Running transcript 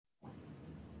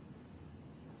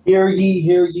Hear ye,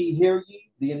 hear ye, hear ye.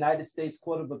 The United States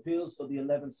Court of Appeals for the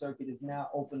 11th Circuit is now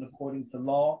open according to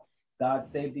law. God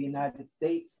save the United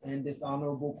States and this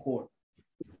honorable court.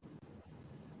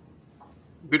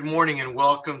 Good morning and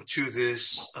welcome to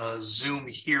this Zoom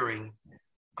hearing.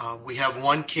 We have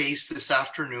one case this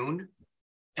afternoon,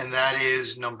 and that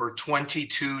is number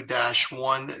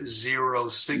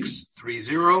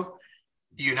 22-10630,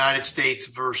 United States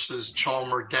versus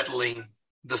Chalmer Detling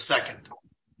II.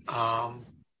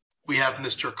 We have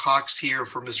Mr. Cox here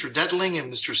for Mr. Detling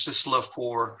and Mr. Sisla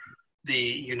for the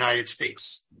United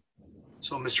States.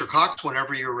 So, Mr. Cox,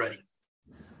 whenever you're ready.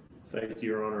 Thank you,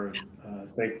 Your Honor.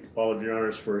 Thank all of your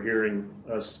honors for hearing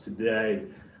us today.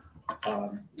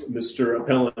 Mr.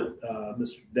 Appellant,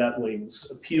 Mr.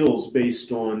 Detling's appeals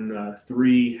based on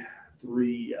three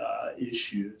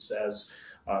issues, as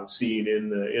seen in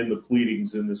the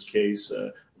pleadings in this case: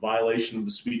 violation of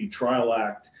the Speedy Trial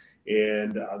Act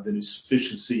and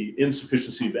the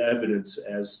insufficiency of evidence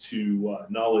as to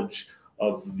knowledge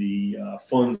of the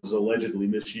funds allegedly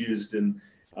misused in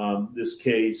this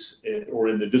case or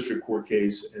in the district court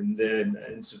case, and then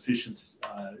insufficient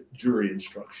jury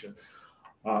instruction.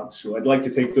 So I'd like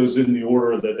to take those in the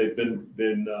order that they've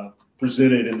been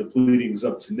presented in the pleadings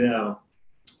up to now.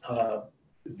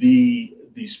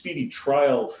 The speedy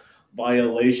trial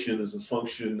violation is a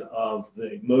function of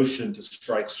the motion to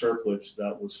strike surplusage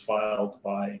that was filed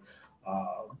by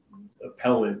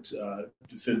appellant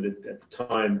defendant at the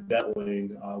time, Detling,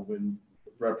 when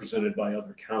represented by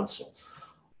other counsel.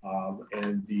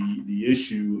 And the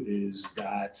issue is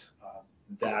that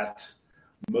that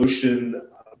motion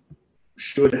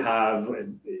should have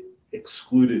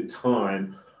excluded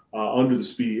time under the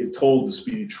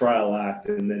Speedy Trial Act,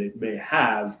 and that it may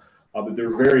have, but there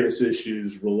are various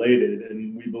issues related,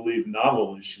 and we believe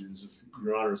novel issues. If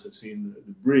your honors have seen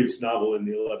the briefs, novel in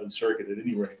the 11th Circuit at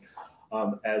any rate,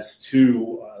 as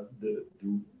to the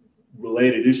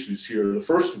related issues here. The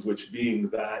first of which being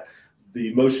that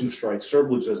the motion to strike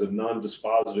surplusage as a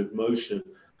non-dispositive motion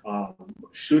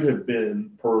should have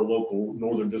been, per local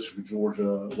Northern District of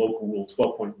Georgia local rule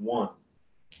 12.1,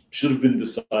 should have been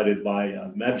decided by a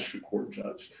magistrate court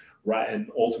judge, right? And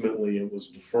ultimately it was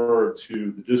deferred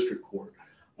to the district court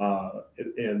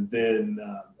and then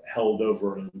held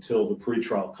over until the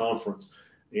pretrial conference.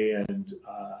 And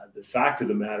the fact of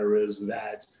the matter is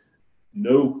that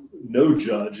no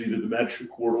judge, either the magistrate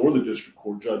court or the district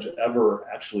court judge, ever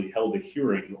actually held a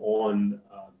hearing on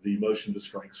the motion to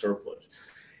strike surplusage.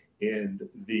 And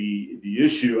the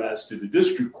issue as to the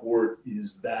district court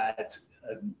is that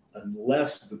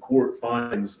unless the court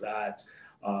finds that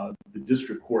the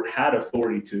district court had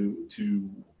authority to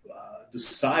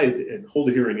decide and hold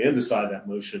a hearing and decide that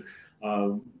motion,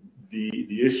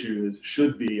 the issue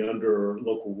should be under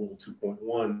local rule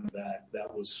 2.1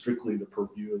 that was strictly the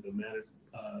purview of the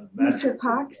magistrate. Mr.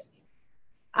 Cox?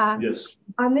 Yes.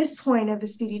 On this point of the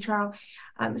speedy trial,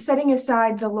 setting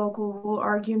aside the local rule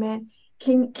argument,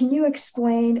 can you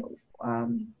explain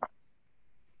on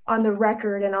the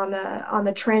record and on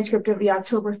the transcript of the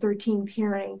October 13th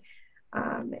hearing,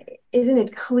 isn't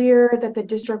it clear that the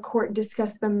district court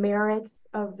discussed the merits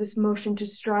of this motion to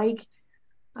strike,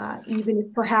 even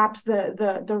if perhaps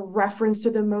the reference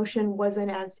to the motion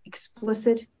wasn't as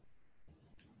explicit?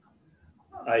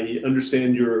 I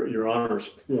understand your honor's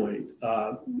point.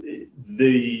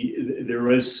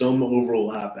 There is some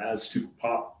overlap as to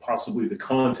possibly the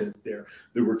content there.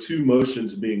 There were two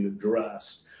motions being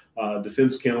addressed.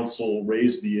 Defense counsel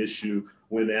raised the issue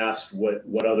when asked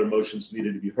what other motions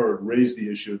needed to be heard, raised the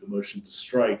issue of the motion to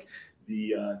strike.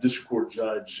 The district court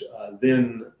judge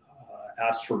then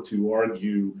asked her to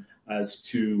argue as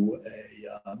to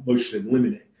a motion in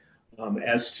limine.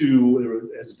 As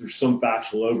there's some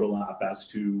factual overlap as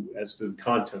to the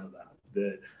content of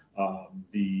that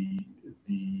the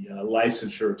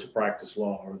licensure to practice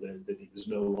law, or that he was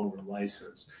no longer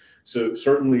licensed. So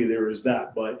certainly there is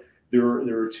that, but there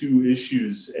are two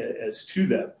issues as to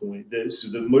that point. So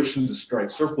the motion to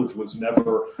strike surplusage was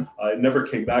never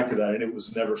came back to that, and it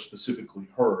was never specifically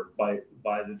heard by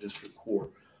the district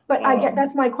court. But I get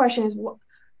that's my question is,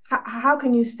 how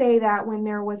can you say that when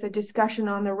there was a discussion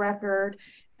on the record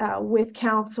with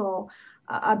counsel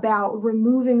about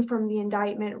removing from the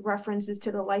indictment references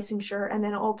to the licensure, and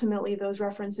then ultimately those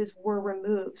references were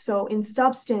removed? So in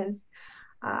substance,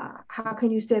 how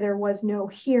can you say there was no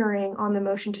hearing on the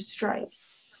motion to strike?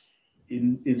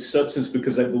 In substance,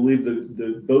 because I believe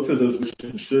that both of those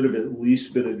motions should have at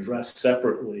least been addressed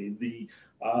separately. The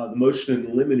motion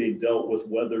in limine dealt with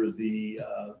whether the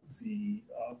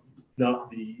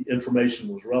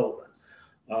information was relevant,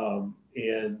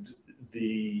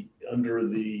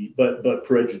 but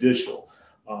prejudicial.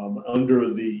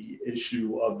 under the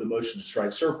issue of the motion to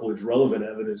strike surplus, relevant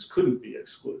evidence couldn't be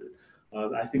excluded.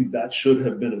 I think that should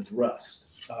have been addressed,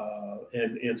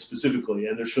 and specifically,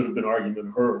 and there should have been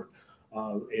argument heard.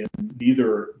 And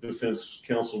neither defense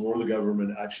counsel nor the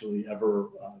government actually ever,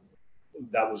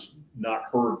 that was not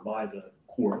heard by the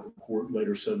court. The court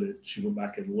later said that she went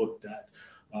back and looked at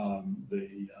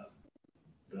the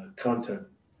content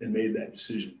and made that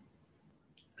decision.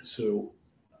 So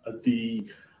the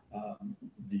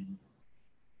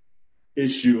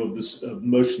issue of this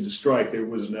motion to strike, there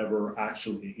was never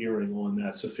actually a hearing on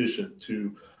that sufficient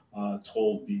to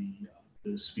toll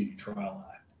the Speedy Trial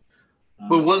Act.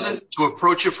 But wasn't, to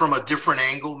approach it from a different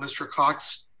angle, Mr.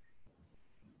 Cox,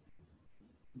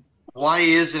 why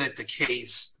isn't it the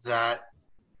case that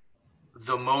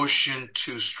the motion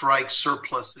to strike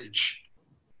surplusage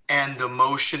and the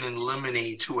motion in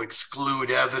limine to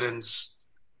exclude evidence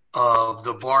of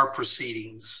the bar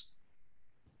proceedings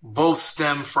both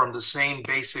stem from the same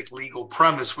basic legal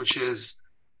premise, which is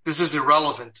this is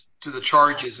irrelevant to the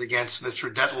charges against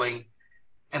Mr. Detling,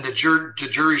 and the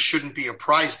jury shouldn't be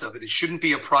apprised of it. It shouldn't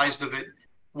be apprised of it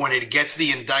when it gets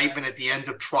the indictment at the end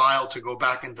of trial to go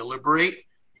back and deliberate,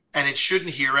 and it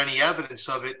shouldn't hear any evidence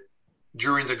of it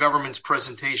during the government's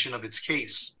presentation of its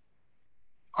case.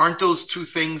 Aren't those two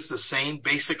things the same,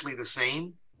 basically the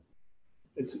same?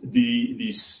 It's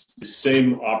the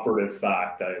same operative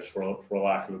fact, I guess, for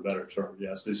lack of a better term.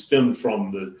 Yes, they stem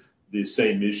from the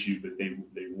same issue, but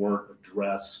they weren't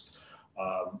addressed.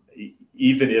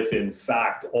 Even if, in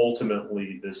fact,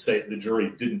 ultimately the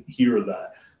jury didn't hear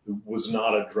that, it was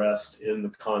not addressed in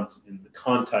the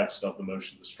context of the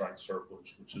motion to strike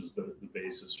surplus, which is the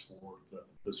basis for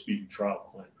the speedy trial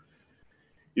claim.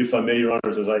 If I may, Your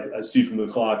Honors, as I see from the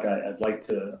clock, I'd like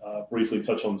to briefly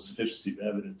touch on the sufficiency of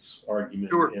evidence argument.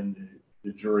 Sure. And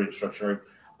the jury instruction argument.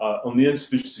 On the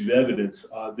insufficiency of evidence,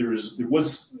 there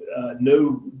was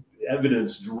no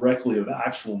evidence directly of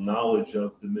actual knowledge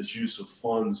of the misuse of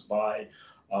funds by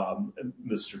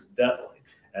Mr. Detling,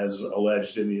 as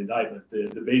alleged in the indictment.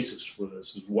 The basis for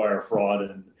this is wire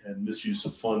fraud and misuse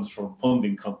of funds from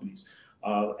funding companies.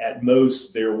 At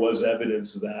most, there was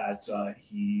evidence that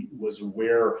he was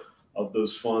aware of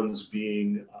those funds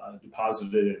being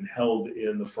deposited and held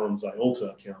in the firm's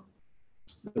IOLTA account.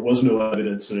 There was no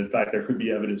evidence, and in fact, there could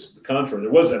be evidence to the contrary.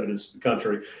 There was evidence to the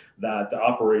contrary that the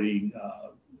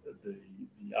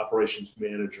operations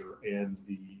manager and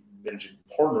the managing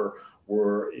partner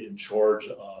were in charge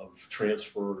of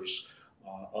transfers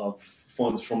of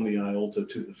funds from the IOLTA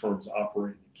to the firm's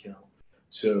operating account.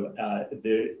 So a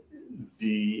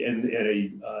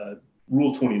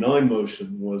Rule 29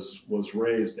 motion was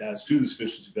raised as to the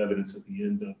sufficiency of evidence at the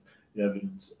end of the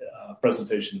evidence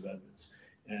presentation of evidence.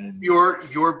 And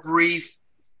your brief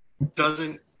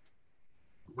doesn't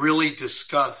really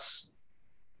discuss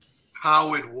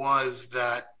how it was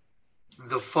that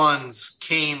the funds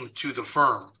came to the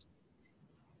firm.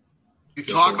 You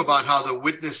talk about how the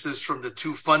witnesses from the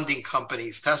two funding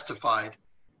companies testified,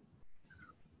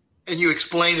 and you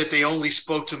explain that they only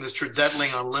spoke to Mr.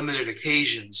 Detling on limited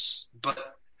occasions, but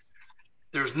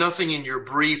there's nothing in your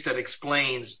brief that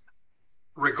explains,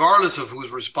 regardless of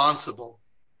who's responsible,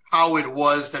 how it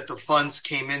was that the funds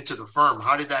came into the firm.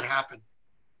 How did that happen?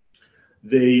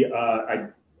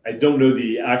 I don't know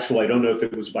I don't know if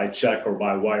it was by check or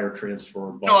by wire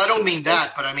transfer. No, I don't mean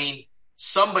that, but I mean,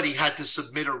 somebody had to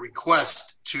submit a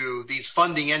request to these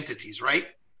funding entities, right?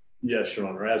 Yes, Your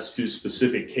Honor, as to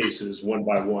specific cases, one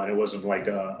by one. It wasn't like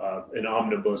an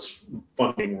omnibus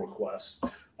funding request.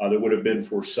 That would have been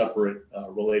for separate,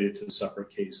 related to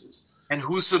separate cases. And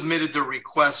who submitted the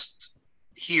request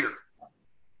here?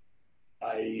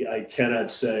 I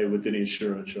cannot say with any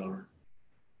assurance, Your Honor.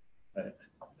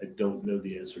 I don't know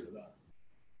the answer to that.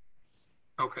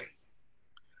 Okay.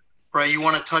 Right, you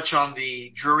want to touch on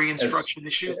the jury instruction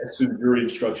issue? As to the jury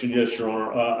instruction, yes, Your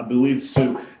Honor. I believe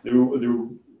so. There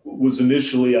was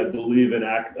initially, I believe, an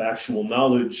actual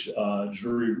knowledge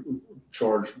jury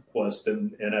charge request,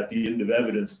 and at the end of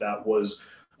evidence, that was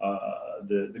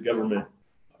the government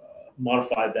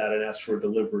modified that and asked for a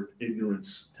deliberate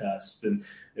ignorance test. And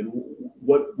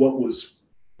what was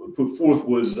put forth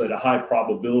was that a high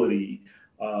probability,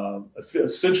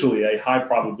 essentially a high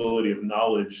probability of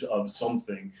knowledge of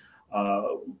something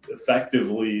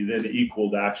effectively then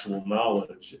equaled actual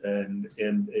knowledge, and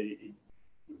an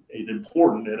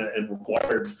important and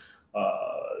required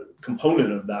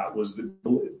component of that was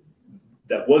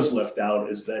that was left out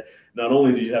is that not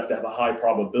only do you have to have a high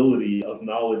probability of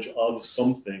knowledge of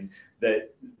something,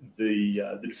 that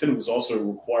the defendant was also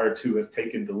required to have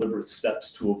taken deliberate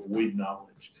steps to avoid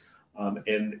knowledge.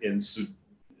 And so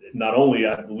not only,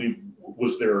 I believe,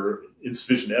 was there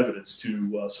insufficient evidence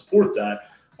to support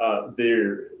that,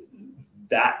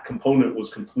 that component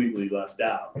was completely left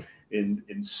out.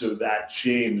 And so that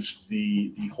changed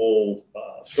the whole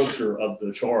structure of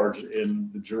the charge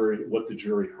and the jury, what the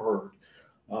jury heard.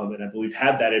 And I believe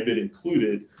had that had been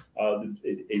included,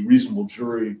 a reasonable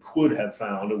jury could have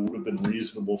found, it would have been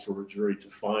reasonable for a jury to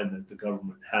find that the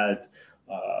government had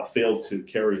failed to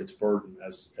carry its burden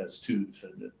as to the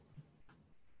defendant.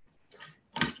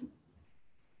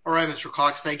 All right, Mr.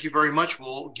 Cox, thank you very much.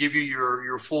 We'll give you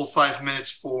your full 5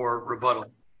 minutes for rebuttal.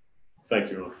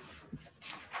 Thank you, Your Honor.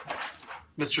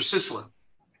 Mr. Sisla.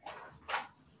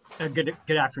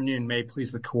 Good afternoon. May it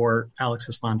please the court. Alex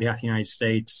Sisla on behalf of the United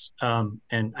States.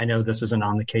 And I know this isn't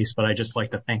on the case, but I'd just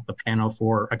like to thank the panel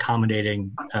for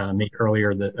accommodating me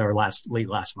late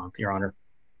last month, Your Honor.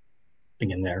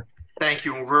 Begin there. Thank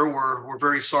you. We're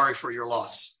very sorry for your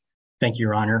loss. Thank you,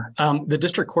 Your Honor. The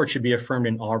district court should be affirmed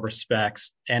in all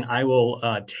respects, and I will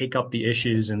take up the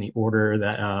issues in the order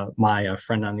that my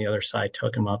friend on the other side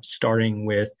took them up, starting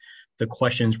with the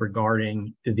questions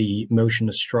regarding the motion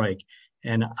to strike.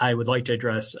 And I would like to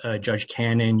address Judge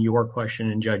Cannon, your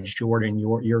question, and Judge Jordan,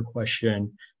 your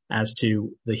question as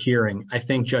to the hearing. I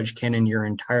think, Judge Cannon, you're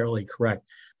entirely correct.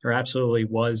 There absolutely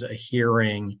was a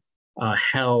hearing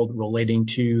held relating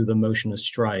to the motion to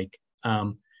strike.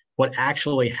 What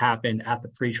actually happened at the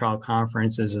pretrial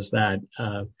conferences is that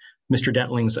Mr.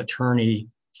 Detling's attorney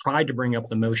tried to bring up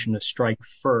the motion to strike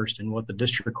first. And what the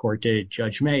district court did,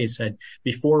 Judge May said,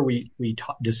 before we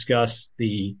discuss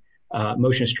the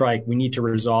motion to strike, we need to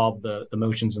resolve the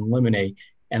motions in limine.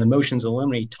 And the motions in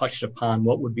limine touched upon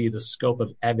what would be the scope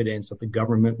of evidence that the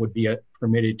government would be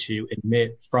permitted to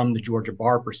admit from the Georgia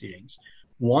bar proceedings.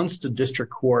 Once the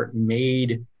district court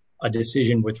made a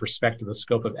decision with respect to the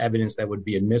scope of evidence that would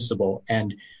be admissible,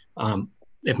 and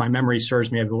if my memory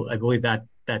serves me, I believe that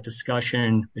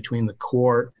discussion between the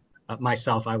court,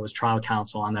 myself, I was trial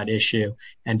counsel on that issue,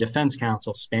 and defense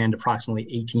counsel spanned approximately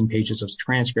 18 pages of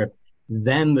transcript.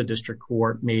 Then the district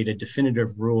court made a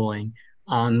definitive ruling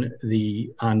on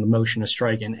the motion to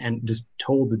strike and just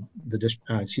told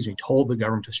the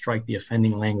government to strike the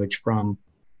offending language from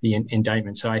the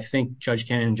indictment. So I think, Judge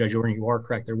Cannon and Judge Jordan, you are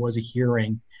correct. There was a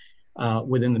hearing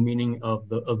within the meaning of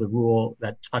the rule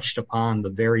that touched upon the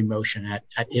very motion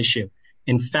at issue.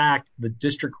 In fact, the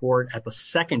district court at the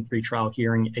second pretrial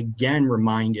hearing again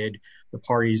reminded the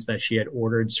parties that she had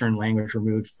ordered certain language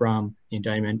removed from the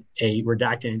indictment. A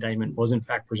redacted indictment was in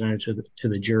fact presented to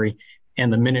the jury,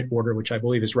 and the minute order, which I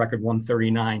believe is record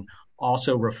 139,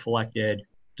 also reflected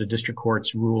the district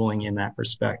court's ruling in that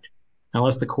respect.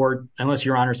 Unless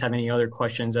your honors have any other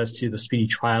questions as to the speedy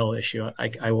trial issue,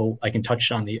 I can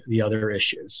touch on the other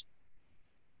issues.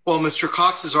 Well, Mr.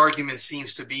 Cox's argument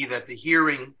seems to be that the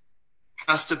hearing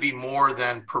has to be more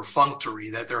than perfunctory,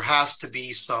 that there has to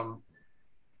be some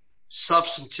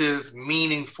substantive,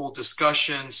 meaningful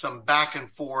discussion, some back and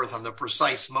forth on the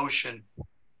precise motion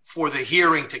for the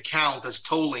hearing to count as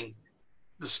tolling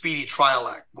the Speedy Trial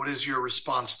Act. What is your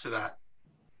response to that?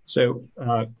 So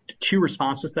two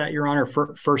responses to that, Your Honor.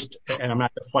 First, and I'm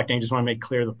not deflecting, I just want to make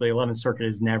clear that the 11th Circuit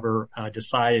has never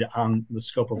decided on the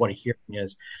scope of what a hearing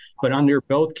is. But under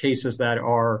both cases that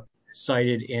are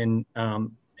cited in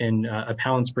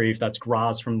appellant's brief, that's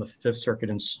Graz from the 5th Circuit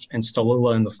and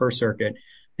Stolula in the 1st Circuit,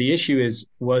 the issue is,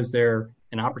 was there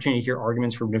an opportunity to hear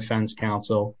arguments from defense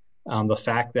counsel? The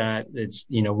fact that it's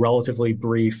relatively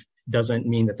brief doesn't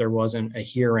mean that there wasn't a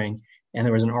hearing, and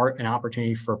there was an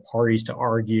opportunity for parties to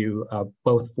argue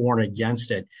both for and against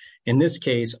it. In this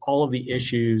case, all of the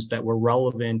issues that were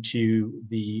relevant to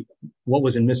what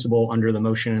was admissible under the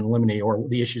motion in limine, or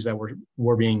the issues that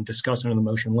were being discussed under the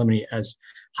motion in limine, as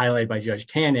highlighted by Judge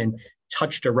Cannon,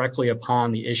 touched directly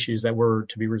upon the issues that were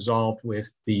to be resolved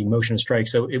with the motion to strike.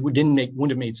 So it wouldn't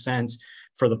have made sense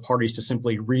for the parties to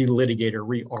simply re-litigate or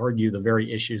re-argue the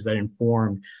very issues that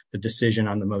informed the decision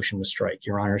on the motion to strike,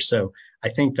 Your Honor. So I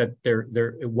think that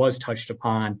it was touched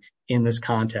upon in this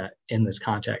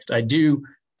context. I do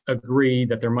agree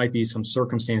that there might be some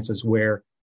circumstances where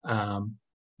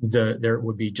there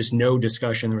would be just no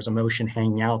discussion. There was a motion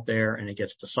hanging out there and it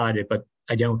gets decided, but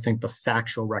I don't think the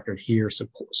factual record here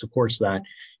supports that.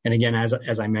 And again,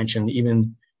 as I mentioned,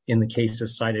 even in the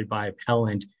cases cited by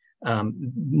appellant,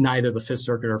 neither the 5th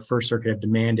Circuit or 1st Circuit have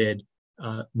demanded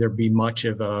there be much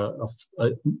of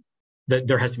that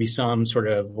there has to be some sort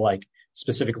of like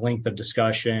specific length of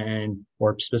discussion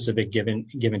or specific give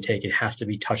and take. It has to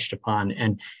be touched upon.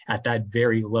 And at that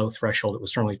very low threshold, it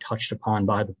was certainly touched upon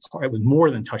by the party. It was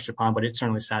more than touched upon, but it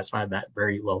certainly satisfied that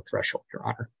very low threshold, Your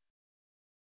Honor.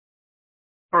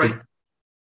 All right.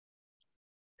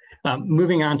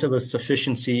 Moving on to the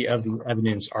sufficiency of the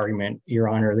evidence argument, Your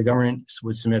Honor, the government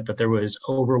would submit that there was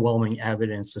overwhelming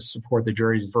evidence to support the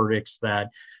jury's verdicts that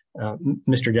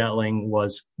Mr. Detling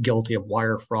was guilty of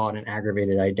wire fraud and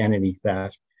aggravated identity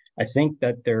theft. I think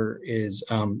that there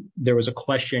was a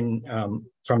question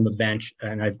from the bench,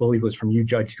 and I believe it was from you,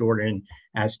 Judge Jordan,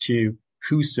 as to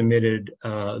who submitted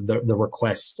the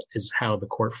request, is how the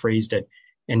court phrased it.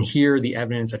 And here the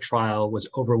evidence at trial was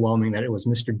overwhelming that it was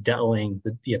Mr. Detling,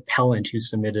 the appellant, who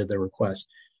submitted the request.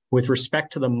 With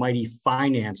respect to the Mighty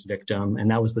Finance victim,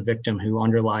 and that was the victim who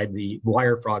underlied the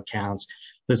wire fraud counts,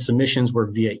 the submissions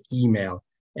were via email.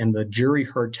 And the jury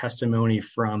heard testimony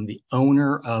from the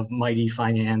owner of Mighty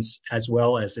Finance, as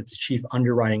well as its chief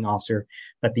underwriting officer,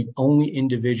 that the only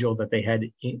individual that they had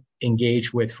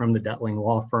engaged with from the Detling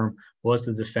law firm was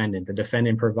the defendant. The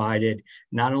defendant provided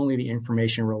not only the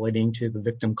information relating to the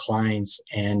victim clients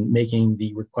and making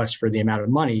the request for the amount of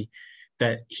money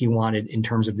that he wanted in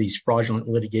terms of these fraudulent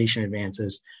litigation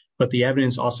advances, but the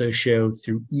evidence also showed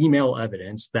through email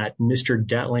evidence that Mr.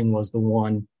 Detling was the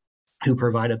one who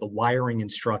provided the wiring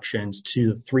instructions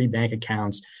to the 3 bank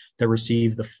accounts that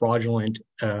received the fraudulent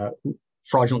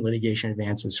litigation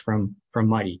advances from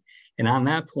Mighty. And on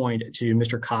that point, to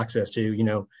Mr. Cox as to,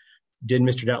 did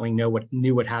Mr. Detling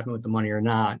knew what happened with the money or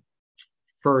not?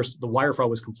 First, the wire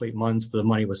fraud was complete months. The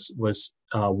money was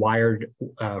wired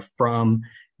from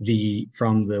the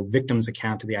victim's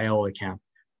account to the IOLA account.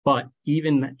 But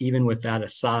even with that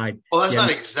aside, well, that's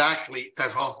not exactly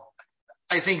that.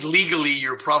 I think legally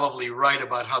you're probably right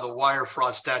about how the wire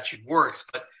fraud statute works,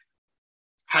 but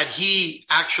had he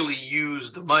actually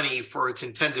used the money for its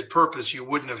intended purpose, you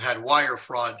wouldn't have had wire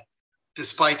fraud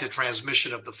despite the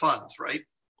transmission of the funds, right?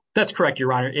 That's correct,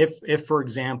 Your Honor. If for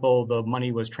example, the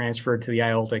money was transferred to the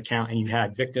IOLA account and you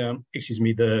had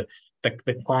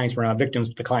the clients were not victims,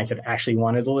 but the clients had actually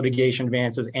wanted the litigation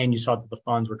advances, and you saw that the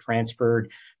funds were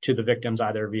transferred to the victims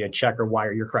either via check or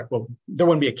wire, you're correct. Well, there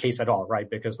wouldn't be a case at all, right?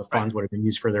 Because the funds would have been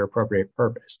used for their appropriate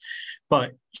purpose.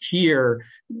 But here,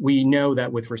 we know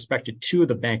that with respect to 2 of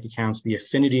the bank accounts, the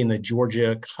Affinity and the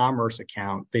Georgia Commerce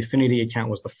account, the Affinity account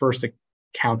was the first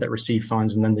account that received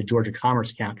funds, and then the Georgia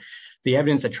Commerce account. The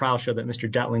evidence at trial showed that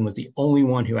Mr. Detling was the only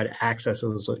one who had access to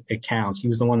those accounts. He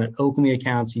was the one that opened the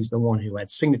accounts. He's the one who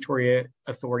had signatory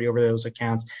authority over those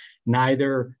accounts.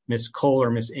 Neither Ms. Cole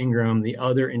or Ms. Ingram, the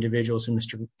other individuals who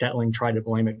Mr. Detling tried to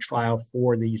blame at trial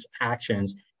for these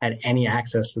actions, had any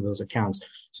access to those accounts.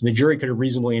 So the jury could have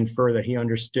reasonably inferred that he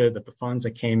understood that the funds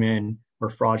that came in were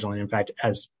fraudulent. In fact,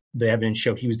 as the evidence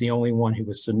showed, he was the only one who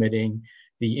was submitting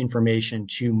the information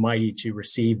to Mighty to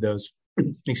receive those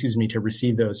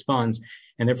funds.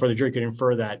 And therefore, the jury could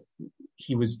infer that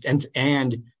he was, and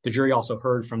the jury also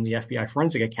heard from the FBI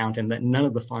forensic accountant that none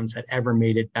of the funds had ever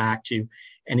made it back to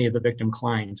any of the victim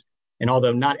clients. And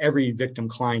although not every victim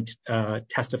client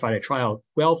testified at trial,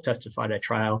 12 testified at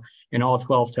trial, and all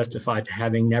 12 testified to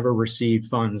having never received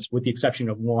funds, with the exception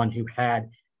of one who had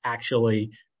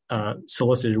actually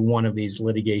solicited one of these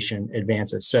litigation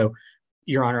advances. So,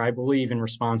 Your Honor, I believe in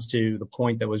response to the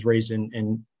point that was raised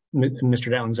in Mr.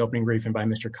 Detling's opening brief and by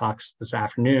Mr. Cox this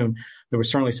afternoon, there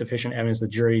was certainly sufficient evidence the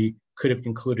jury could have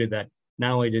concluded that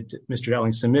not only did Mr.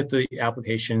 Detling submit the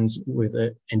applications with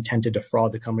the intent to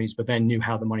defraud the companies, but then knew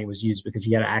how the money was used because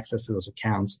he had access to those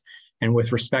accounts. And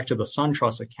with respect to the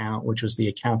SunTrust account, which was the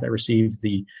account that received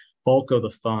the bulk of the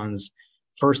funds,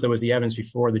 first, there was the evidence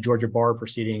before the Georgia bar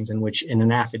proceedings in which, in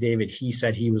an affidavit, he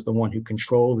said he was the one who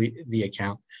controlled the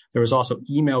account. There was also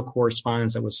email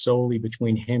correspondence that was solely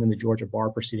between him and the Georgia bar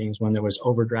proceedings when there was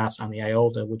overdrafts on the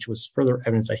IOLTA, which was further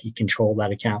evidence that he controlled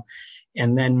that account.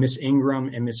 And then Ms. Ingram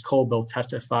and Ms. Colville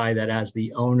testified that as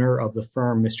the owner of the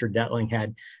firm, Mr. Detling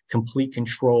had complete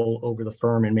control over the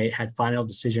firm and had final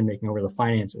decision-making over the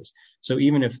finances. So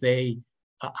even if they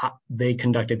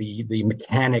conducted the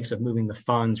mechanics of moving the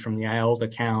funds from the IOLTA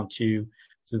account to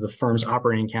the firm's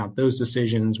operating account, those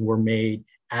decisions were made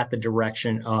at the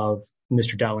direction of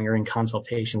Mr. Detling or in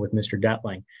consultation with Mr.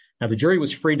 Detling. Now, the jury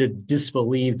was free to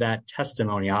disbelieve that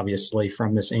testimony, obviously,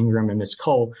 from Ms. Ingram and Ms.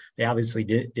 Cole. They obviously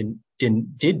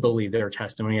did believe their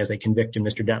testimony as they convicted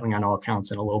Mr. Detling on all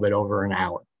counts in a little bit over an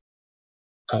hour.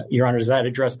 Your Honor, does that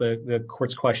address the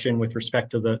court's question with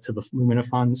respect to the movement of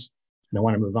funds? And I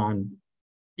want to move on.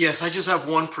 Yes, I just have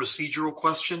one procedural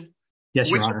question. Yes,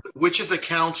 Your Honor. Which of the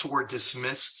counts were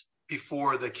dismissed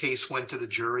before the case went to the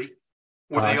jury?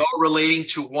 Were they all relating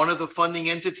to one of the funding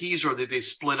entities, or did they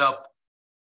split up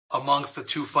amongst the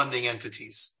 2 funding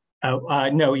entities?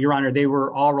 No, Your Honor, they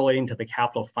were all relating to the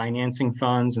capital financing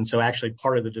funds. And so actually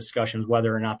part of the discussion is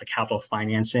whether or not the capital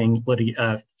financing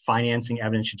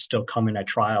evidence should still come in at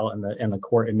trial, and the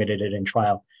court admitted it in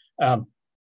trial.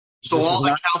 So all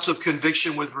the counts of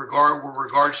conviction were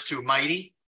regards to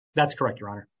Mighty? That's correct, Your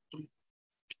Honor.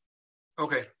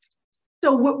 Okay.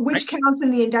 So which counts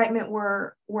in the indictment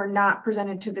were not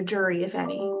presented to the jury, if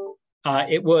any?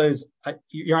 It was,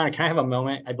 Your Honor, can I have a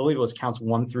moment? I believe it was counts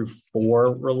 1 through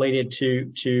 4 related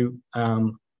to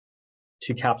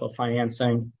capital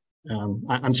financing.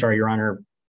 I'm sorry, Your Honor.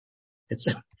 It's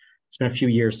been a few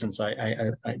years since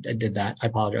I did that. I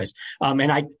apologize.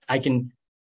 And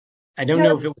I don't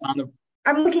know if it was on the.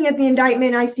 I'm looking at the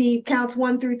indictment. I see counts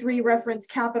 1 through 3 reference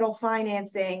capital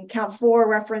financing. Count 4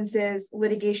 references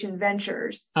litigation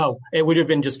ventures. Oh, it would have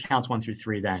been just counts 1 through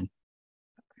 3 then.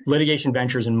 Litigation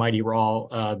ventures and Mighty were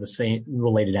all the same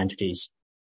related entities.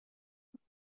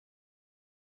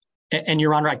 And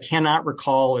Your Honor, I cannot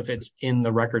recall if it's in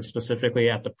the record specifically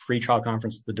at the pretrial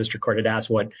conference. The district court had asked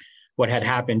what had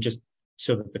happened, just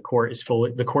so that the court is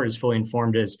fully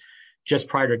informed. Is just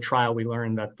prior to trial, we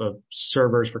learned that the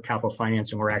servers for capital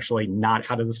financing were actually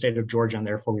not out of the state of Georgia, and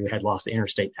therefore we had lost the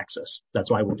interstate nexus. That's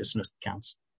why we dismissed the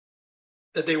counts.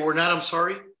 That they were not. I'm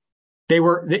sorry.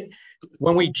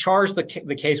 When we charged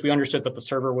the case, we understood that the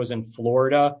server was in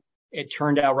Florida. It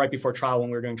turned out right before trial, when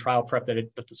we were doing trial prep,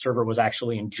 that the server was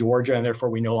actually in Georgia, and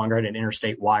therefore we no longer had an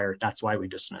interstate wire. That's why we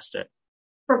dismissed it.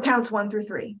 For counts 1 through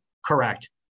 3. Correct.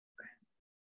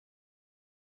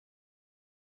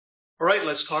 All right,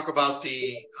 let's talk about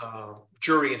the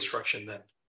jury instruction then.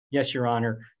 Yes, Your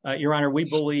Honor. Your Honor, we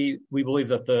believe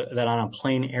that on a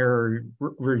plain error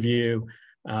review,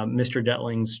 Mr.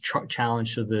 Detling's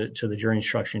challenge to the jury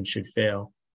instruction should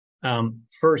fail.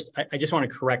 First, I just want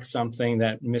to correct something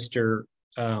that Mr.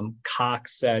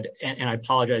 Cox said, and I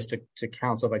apologize to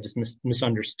counsel if I just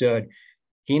misunderstood.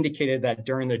 He indicated that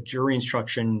during the jury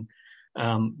instruction,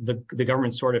 the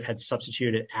government sort of had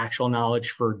substituted actual knowledge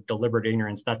for deliberate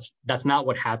ignorance. That's not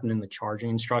what happened in the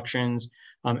charging instructions.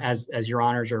 As Your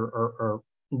Honors are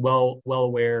well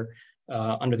aware,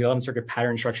 under the 11th Circuit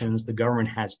pattern instructions, the government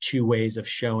has two ways of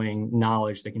showing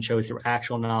knowledge. They can show it through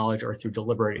actual knowledge or through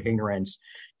deliberate ignorance.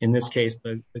 In this case,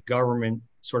 the government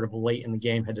sort of late in the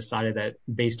game had decided that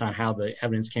based on how the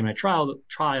evidence came at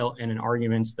trial and in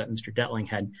arguments that Mr. Detling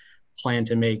had planned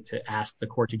to make, to ask the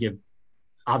court to give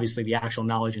obviously the actual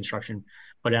knowledge instruction,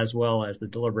 but as well as the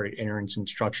deliberate ignorance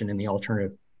instruction in the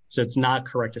alternative. So it's not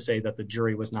correct to say that the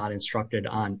jury was not instructed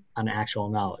on actual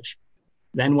knowledge.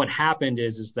 Then what happened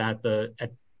is that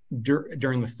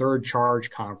during the third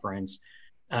charge conference,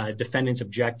 defendants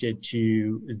objected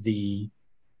to the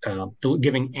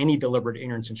giving any deliberate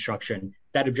ignorance instruction.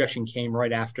 That objection came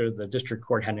right after the district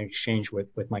court had an exchange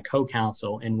with my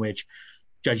co-counsel, in which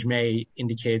Judge May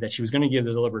indicated that she was going to give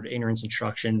the deliberate ignorance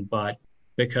instruction, but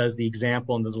because the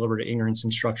example in the deliberate ignorance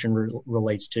instruction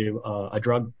relates to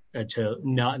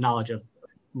knowledge of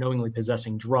knowingly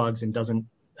possessing drugs and doesn't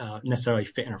necessarily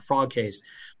fit in a fraud case,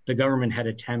 the government had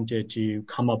attempted to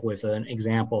come up with an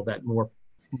example that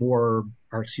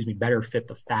better fit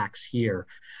the facts here.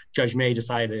 Judge May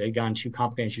decided it had gone too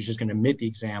complicated. She was just going to omit the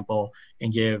example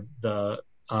and give the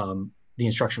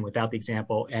instruction without the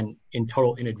example, and in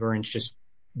total inadvertence just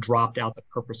dropped out the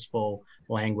purposeful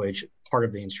language part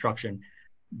of the instruction.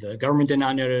 The government did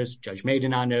not notice, Judge May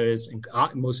did not notice, and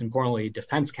most importantly,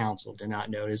 defense counsel did not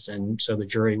notice, and so the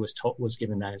jury was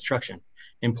given that instruction.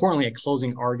 Importantly, at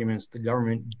closing arguments, the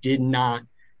government did not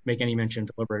make any mention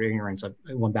of deliberate ignorance. I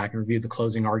went back and reviewed the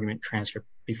closing argument transcript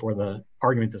before the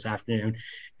argument this afternoon,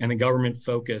 and the government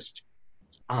focused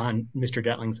on Mr.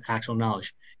 Detling's actual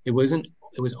knowledge. It was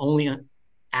only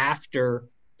after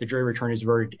the jury returned his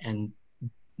verdict and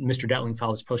Mr. Detling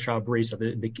filed his post-trial briefs that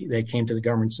they came to the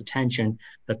government's attention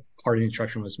that part of the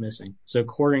instruction was missing. So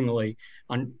accordingly,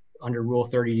 under Rule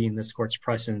 30 in this court's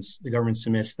precedence, the government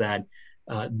submits that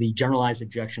the generalized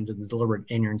objection to the deliberate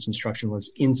ignorance instruction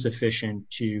was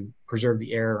insufficient to preserve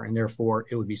the error, and therefore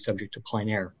it would be subject to plain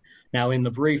error. Now, in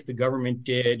the brief, the government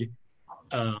did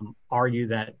argue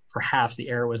that perhaps the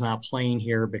error was not plain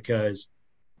here because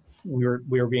we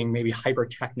were being maybe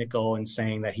hyper-technical in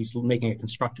saying that he's making a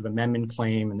constructive amendment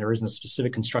claim, and there isn't a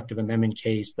specific constructive amendment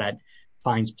case that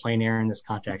finds plain error in this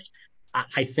context.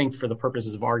 I think for the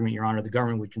purposes of argument, Your Honor, the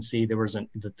government would concede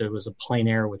that there was a plain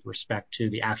error with respect to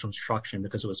the actual instruction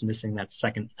because it was missing that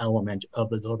second element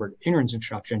of the deliberate ignorance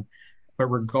instruction. But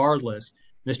regardless,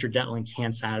 Mr. Detling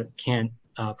can't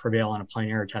prevail on a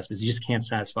plain error test because he just can't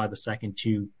satisfy the second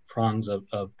two prongs of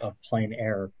plain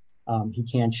error. He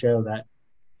can't show that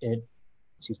I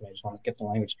just want to get the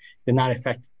language, did not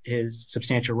affect his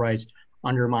substantial rights,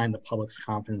 undermine the public's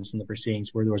confidence in the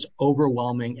proceedings, where there was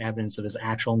overwhelming evidence of his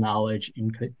actual knowledge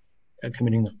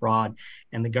committing the fraud.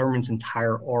 And the government's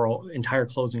entire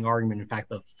closing argument, in fact,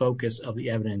 the focus of the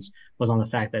evidence was on the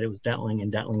fact that it was Detling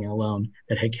and Detling alone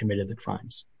that had committed the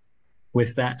crimes.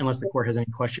 With that, unless the court has any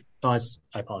questions,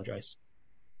 I apologize.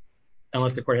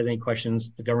 Unless the court has any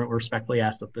questions, the government respectfully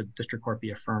asks that the district court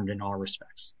be affirmed in all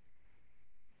respects.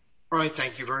 All right.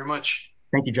 Thank you very much.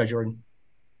 Thank you, Judge Jordan.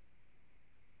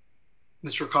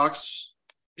 Mr. Cox,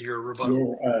 your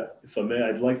rebuttal. If I may,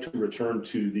 I'd like to return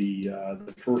to the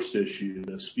first issue,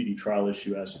 the speedy trial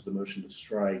issue as to the motion to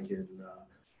strike. And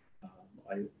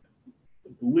I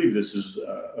believe this is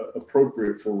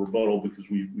appropriate for rebuttal because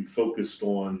we focused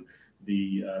on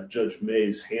the Judge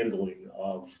May's handling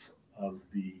of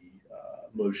the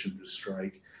motion to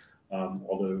strike,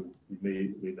 although we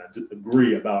may not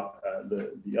agree about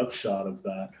the upshot of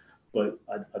that. But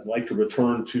I'd like to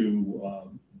return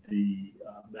to the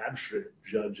magistrate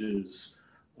judge's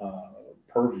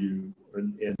purview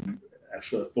and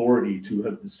actual authority to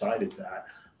have decided that.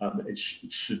 It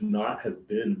should not have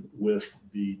been with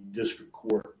the district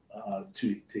court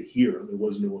to hear. There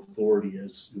was no authority,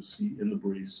 as you'll see in the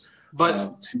briefs.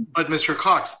 But Mr.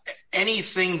 Cox,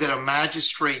 anything that a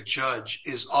magistrate judge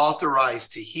is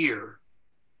authorized to hear,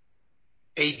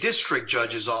 a district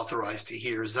judge is authorized to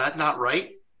hear. Is that not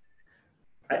right?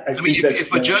 I mean,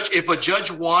 if a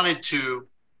judge wanted to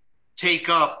take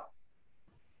up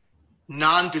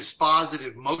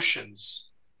non-dispositive motions,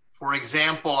 for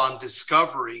example, on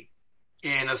discovery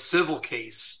in a civil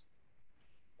case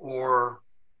or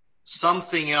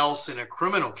something else in a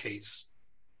criminal case,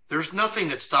 there's nothing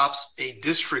that stops a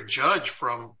district judge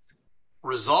from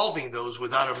resolving those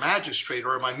without a magistrate,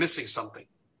 or am I missing something?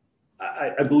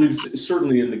 I believe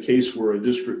certainly in the case where a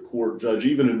district court judge,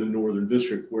 even in the Northern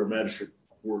District, where magistrate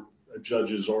court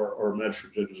judges or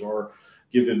magistrate judges are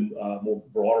given more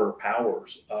broader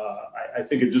powers, I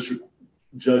think a district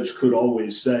judge could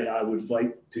always say, I would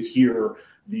like to hear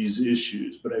these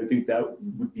issues, but I think that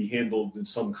would be handled in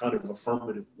some kind of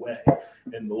affirmative way.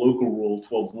 And the local rule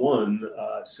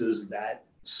 12.1 says that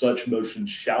such motions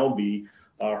shall be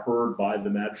heard by the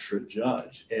magistrate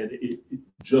judge. And it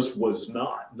just was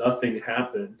not. Nothing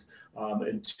happened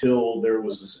until there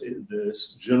was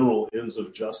this general ends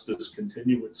of justice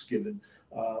continuance given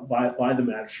by the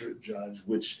magistrate judge,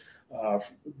 which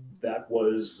that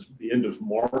was the end of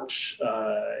March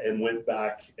and went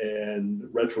back and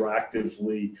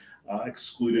retroactively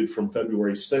excluded from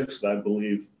February 6th, I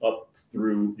believe, up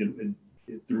through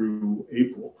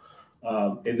April.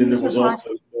 And then there was also,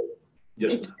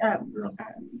 yes,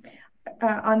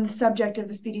 on the subject of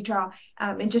the speedy trial,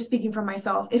 and just speaking for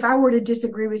myself, if I were to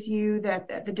disagree with you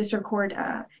that the district court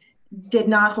did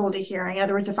not hold a hearing, in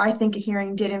other words, if I think a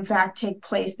hearing did in fact take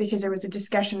place because there was a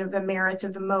discussion of the merits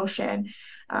of the motion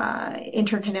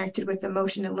interconnected with the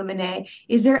motion in limine,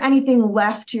 is there anything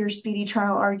left to your speedy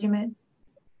trial argument?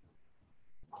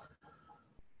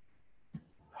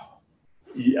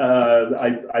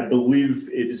 I believe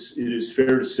it is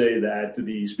fair to say that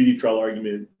the speedy trial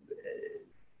argument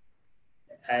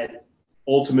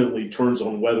ultimately turns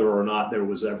on whether or not there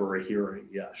was ever a hearing.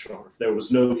 Yeah, sure. If there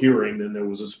was no hearing, then there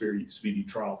was a speedy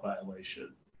trial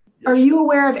violation. Yes. Are you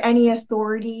aware of any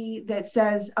authority that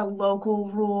says a local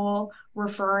rule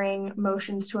referring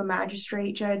motions to a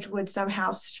magistrate judge would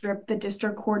somehow strip the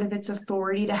district court of its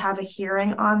authority to have a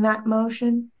hearing on that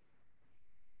motion?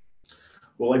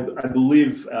 Well, I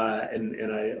believe,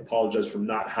 and I apologize for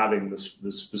not having the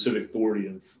specific authority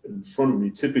in front of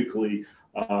me. Typically,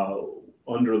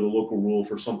 under the local rule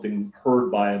for something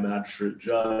heard by a magistrate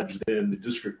judge, then the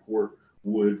district court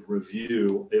would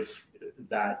review if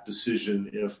that decision,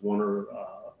 if one or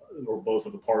both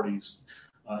of the parties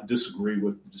disagree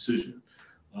with the decision.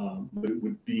 But it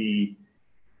would be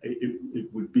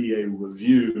a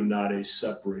review, not a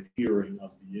separate hearing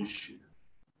of the issue.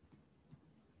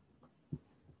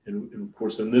 And of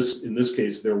course, in this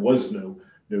case, there was no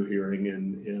hearing,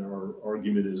 and our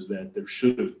argument is that there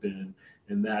should have been,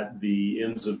 and that the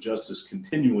ends of justice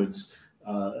continuance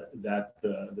that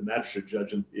the magistrate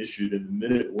judge issued in the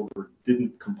minute order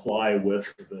didn't comply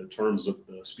with the terms of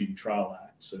the Speedy Trial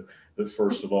Act. So, but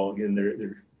first of all, again,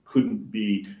 there couldn't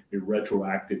be a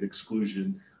retroactive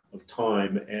exclusion of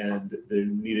time, and there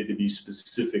needed to be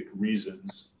specific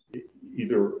reasons,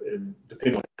 either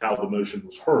depending on how the motion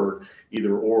was heard,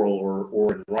 either oral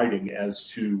or in writing, as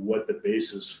to what the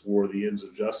basis for the ends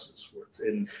of justice was.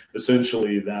 And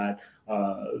essentially that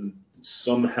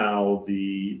somehow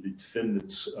the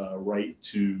defendant's right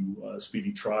to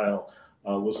speedy trial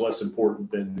was less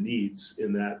important than the needs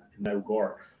in that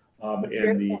regard.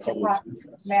 And the public.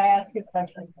 May I ask you a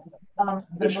question?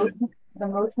 The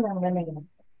motion in limine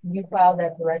You filed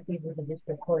that directly with the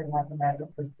district court and have the matter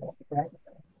approved, correct?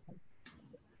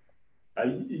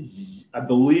 I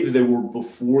believe they were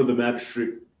before the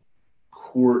magistrate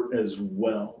court as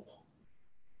well.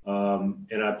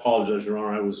 And I apologize, Your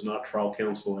Honor, I was not trial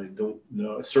counsel. I don't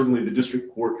know. Certainly the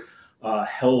district court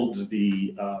held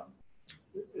the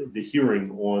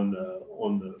hearing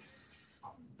on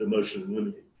the motion in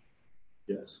limine.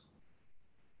 Yes.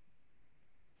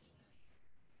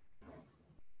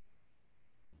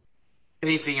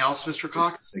 Anything else, Mr.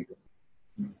 Cox?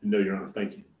 No, Your Honor.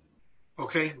 Thank you.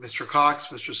 Okay, Mr. Cox,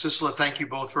 Mr. Sisla, thank you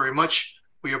both very much.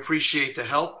 We appreciate the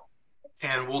help,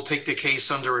 and we'll take the case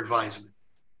under advisement.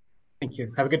 Thank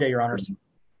you. Have a good day, Your Honors.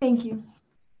 Thank you.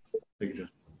 Thank you, Judge.